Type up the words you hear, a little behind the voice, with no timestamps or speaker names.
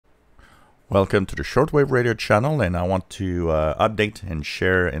Welcome to the Shortwave Radio channel, and I want to update and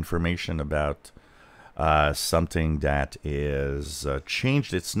share information about something that is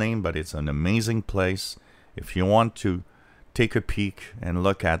changed its name, but it's an amazing place. If you want to take a peek and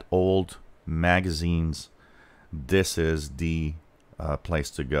look at old magazines, this is the place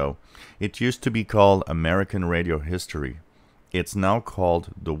to go. It used to be called American Radio History. It's now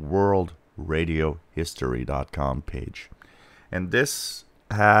called the worldradiohistory.com page. And this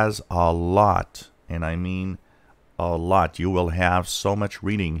has a lot, and I mean a lot. You will have so much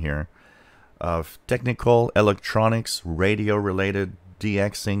reading here of technical, electronics, radio related,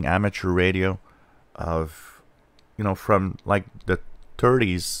 DXing, amateur radio, of, you know, from like the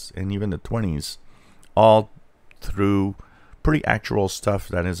 30s and even the 20s, all through pretty actual stuff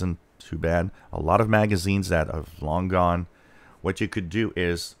that isn't too bad. A lot of magazines that have long gone. What you could do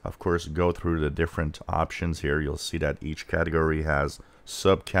is, of course, go through the different options here. You'll see that each category has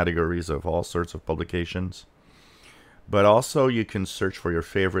subcategories of all sorts of publications. But also you can search for your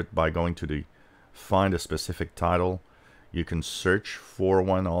favorite by going to the find a specific title. You can search for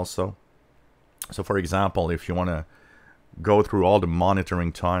one also. So for example, if you want to go through all the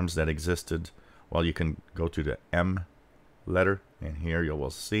monitoring times that existed, well, you can go to the M letter, and here you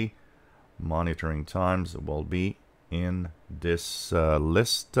will see monitoring times will be in this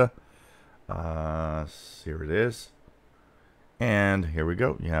list. Here it is. And here we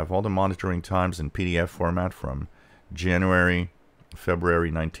go. You have all the monitoring times in PDF format from January,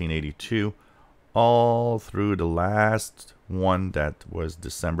 February 1982, all through the last one that was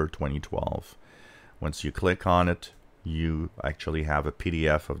December 2012. Once you click on it, you actually have a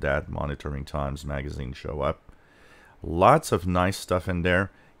PDF of that monitoring times magazine show up. Lots of nice stuff in there.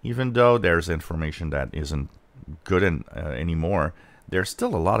 Even though there's information that isn't good anymore, there's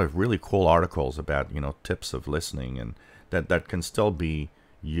still a lot of really cool articles about, you know, tips of listening, and that can still be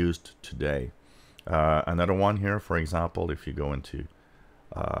used today. Another one here, for example, if you go into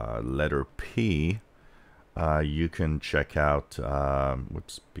letter P, you can check out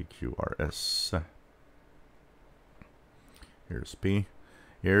what's PQRS. Here's P.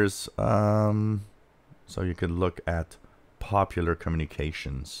 Here's so you can look at popular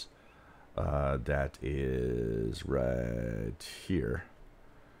communications. That is right here.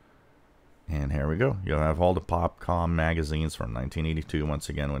 And here we go. You'll have all the Popcom magazines from 1982, once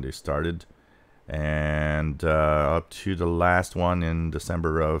again, when they started. And up to the last one in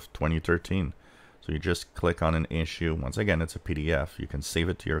December of 2013. So you just click on an issue. Once again, it's a PDF. You can save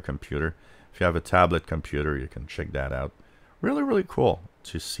it to your computer. If you have a tablet computer, you can check that out. Really, really cool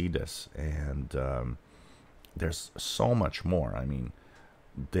to see this. And there's so much more. I mean,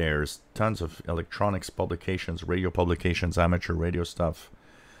 there's tons of electronics publications, radio publications, amateur radio stuff.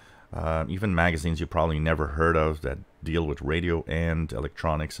 Even magazines you probably never heard of that deal with radio and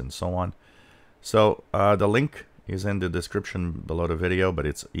electronics and so on. So the link is in the description below the video, but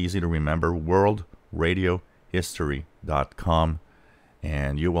it's easy to remember, worldradiohistory.com,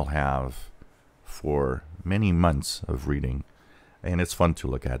 and you will have for many months of reading. And it's fun to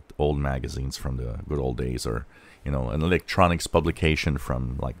look at old magazines from the good old days, or, you know, an electronics publication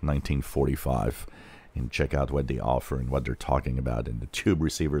from like 1945. And check out what they offer and what they're talking about, and the tube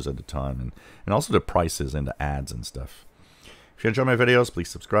receivers at the time, and also the prices and the ads and stuff. If you enjoy my videos, please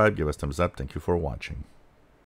subscribe, give us a thumbs up. Thank you for watching.